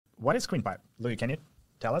what is Screenpipe? Louis, can you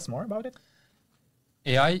tell us more about it?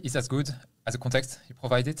 AI is as good as the context you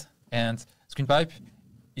provide it, and Screenpipe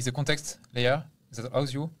is a context layer that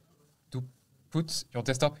allows you to put your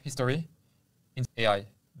desktop history in AI.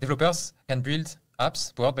 Developers can build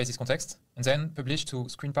apps powered by this context and then publish to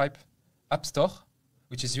Screenpipe App Store,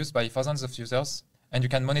 which is used by thousands of users, and you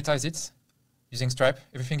can monetize it using Stripe.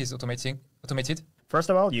 Everything is automated. First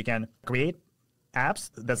of all, you can create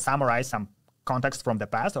apps that summarize some context from the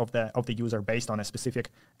past of the user based on a specific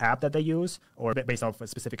app that they use or based on a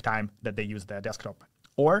specific time that they use the desktop.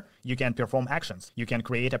 Or you can perform actions. You can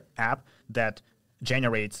create an app that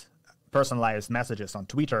generates personalized messages on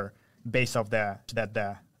Twitter based off that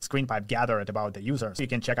the Screenpipe gathered about the users. You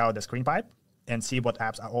can check out the Screenpipe and see what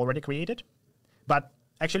apps are already created. But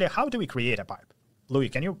actually, how do we create a pipe? Louis,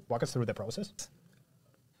 can you walk us through the process?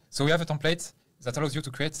 So we have a template that allows you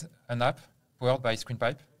to create an app powered by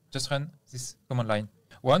Screenpipe. Just run this command line.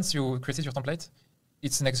 Once you created your template,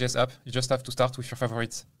 it's a Next.js app. You just have to start with your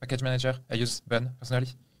favorite package manager. I use Bun personally.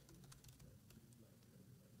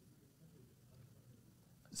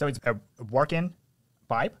 So it's a working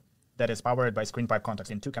pipe that is powered by Screenpipe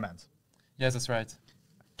context in 2 commands. Yes, that's right.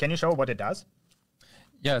 Can you show what it does?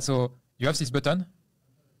 Yeah, so you have this button.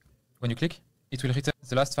 When you click, it will return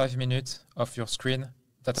the last 5 minutes of your screen.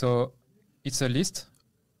 So it's a list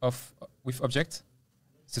with objects.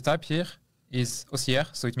 The type here is OCR,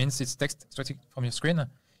 so it means it's text extracted from your screen.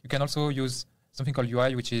 You can also use something called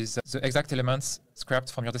UI, which is the exact elements scrapped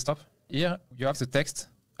from your desktop. Here you have the text.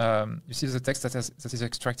 You see the text that is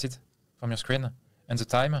extracted from your screen, and the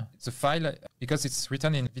time. The file, because it's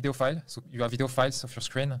written in video file, so you have video files of your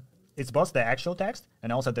screen. It's both the actual text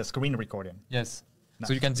and also the screen recording. Yes. Nice.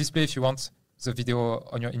 So you can display if you want the video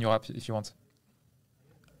in your app if you want.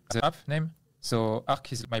 The app name. So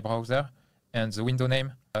Arc is my browser, and the window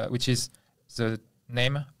name, which is the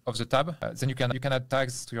name of the tab. Then you can add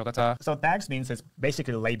tags to your data. So tags means it's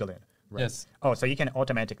basically labeling, right? Yes. Oh, so you can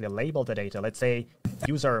automatically label the data. Let's say the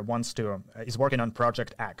user is working on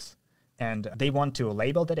project X, and they want to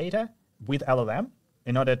label the data with LLM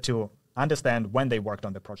in order to understand when they worked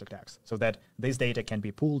on the project X, so that this data can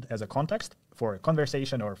be pulled as a context for a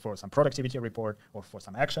conversation or for some productivity report or for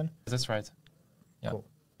some action. That's right. Yeah. Cool.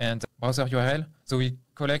 And browser URL. So we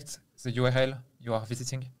collect the URL you are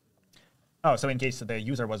visiting. Oh, so in case the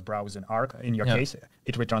user was browsing Arc, in your case,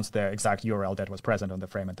 it returns the exact URL that was present on the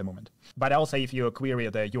frame at the moment. But also, if you query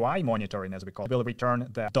the UI monitoring, as we call it, will return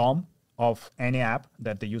the DOM of any app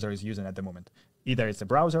that the user is using at the moment. Either it's a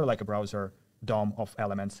browser, like a browser DOM of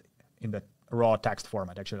elements in the raw text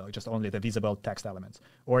format, actually, just only the visible text elements.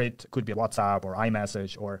 Or it could be WhatsApp or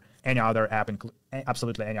iMessage or any other app,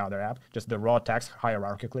 absolutely any other app, just the raw text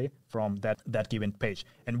hierarchically from that given page.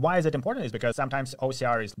 And why is it important is because sometimes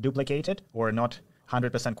OCR is duplicated or not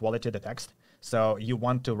 100% quality the text. So you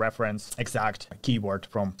want to reference exact keyword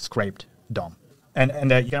from scraped DOM.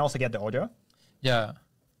 And you can also get the audio. Yeah.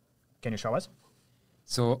 Can you show us?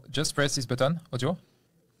 So just press this button, audio.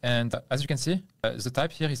 And as you can see, the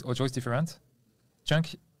type here is audio is different,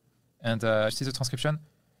 chunk, and you see the transcription.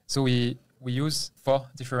 So we use 4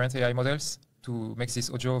 different AI models to make this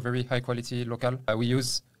audio very high quality local. We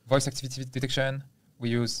use voice activity detection. We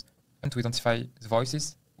use to identify the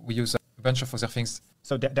voices. We use a bunch of other things.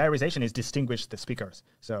 So diarization is distinguish the speakers.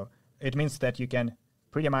 So it means that you can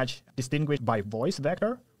pretty much distinguish by voice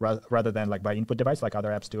vector rather than like by input device like other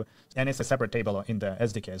apps do. And it's a separate table in the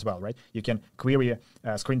SDK as well, right? You can query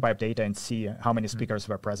Screenpipe data and see how many speakers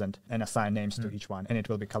were present and assign names to each one, and it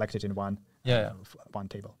will be collected in one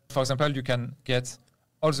table. For example, you can get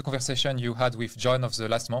all the conversation you had with John of the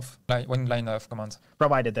last month, one line of command.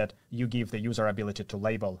 Provided that you give the user ability to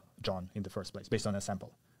label John in the first place based on a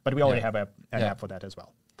sample. But we already have an app for that as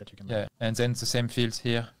well that you can label. And then the same fields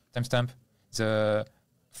here, timestamp, the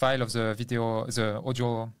file of the video, the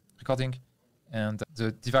audio recording, and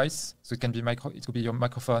the device. So it can be it could be your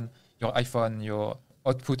microphone, your iPhone, your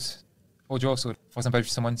output audio. So for example, if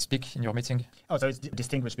someone speaks in your meeting. Oh, so it's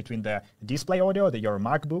distinguished between the display audio, your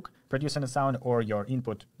MacBook producing a sound, or your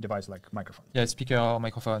input device like microphone. Yeah, speaker or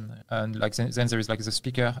microphone. And like then there is like the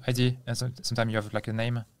speaker ID, and so sometimes you have like a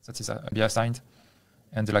name that is be assigned,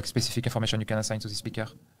 and like specific information you can assign to the speaker.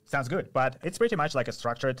 Sounds good, but it's pretty much like a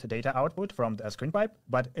structured data output from the Screenpipe,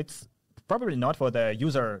 but it's probably not for the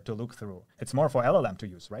user to look through. It's more for LLM to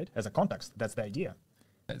use, right? As a context, that's the idea.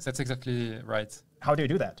 That's exactly right. How do you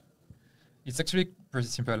do that? It's actually pretty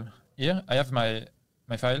simple. Here I have my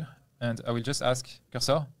file, and I will just ask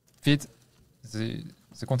cursor, feed the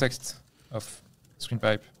context of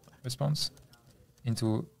Screenpipe response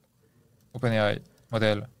into OpenAI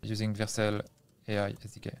model using Vercel AI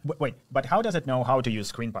SDK. Wait, but how does it know how to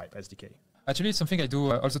use Screenpipe SDK? Actually, something I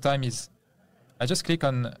do all the time is I just click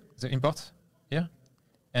on the import here,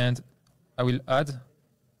 and I will add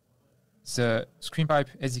the Screenpipe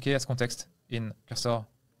SDK as context in cursor,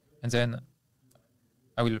 and then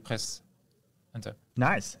I will press enter.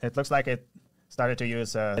 Nice. It looks like it started to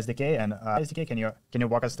use SDK. And SDK, can you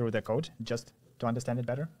walk us through the code just to understand it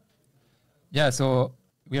better? Yeah, so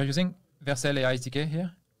we are using Vercel AI SDK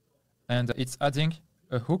here, and it's adding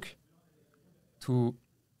a hook to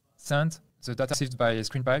send the data received by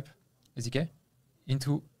Screenpipe SDK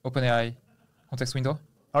into OpenAI context window.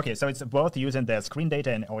 Okay, so it's both using the screen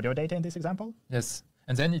data and audio data in this example? Yes,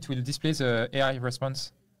 and then it will display the AI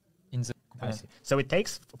response in the I see. So it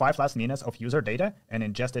takes 5 last minutes of user data and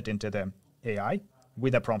ingest it into the AI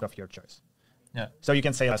with a prompt of your choice. Yeah. So you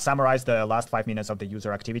can say summarize the last 5 minutes of the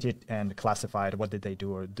user activity and classify it, what did they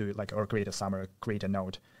do, or create a summary, create a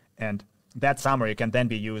note. And that summary can then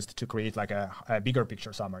be used to create like a bigger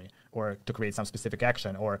picture summary, or to create some specific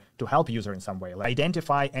action, or to help user in some way. Like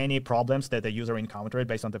identify any problems that the user encountered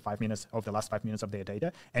based on the last 5 minutes of their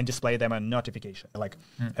data, and display them a notification, like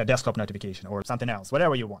a desktop notification or something else,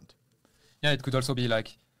 whatever you want. Yeah, it could also be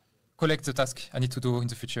like collect the task I need to do in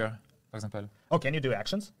the future, for example. Oh, can you do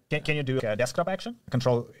actions? Can you do a desktop action?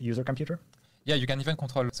 Control user computer? Yeah, you can even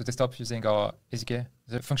control the desktop using our SDK,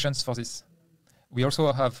 the functions for this. We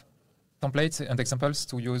also have templates and examples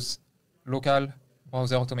to use local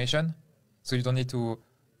browser automation. So you don't need to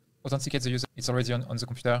authenticate the user. It's already on the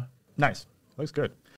computer. Nice. Looks good.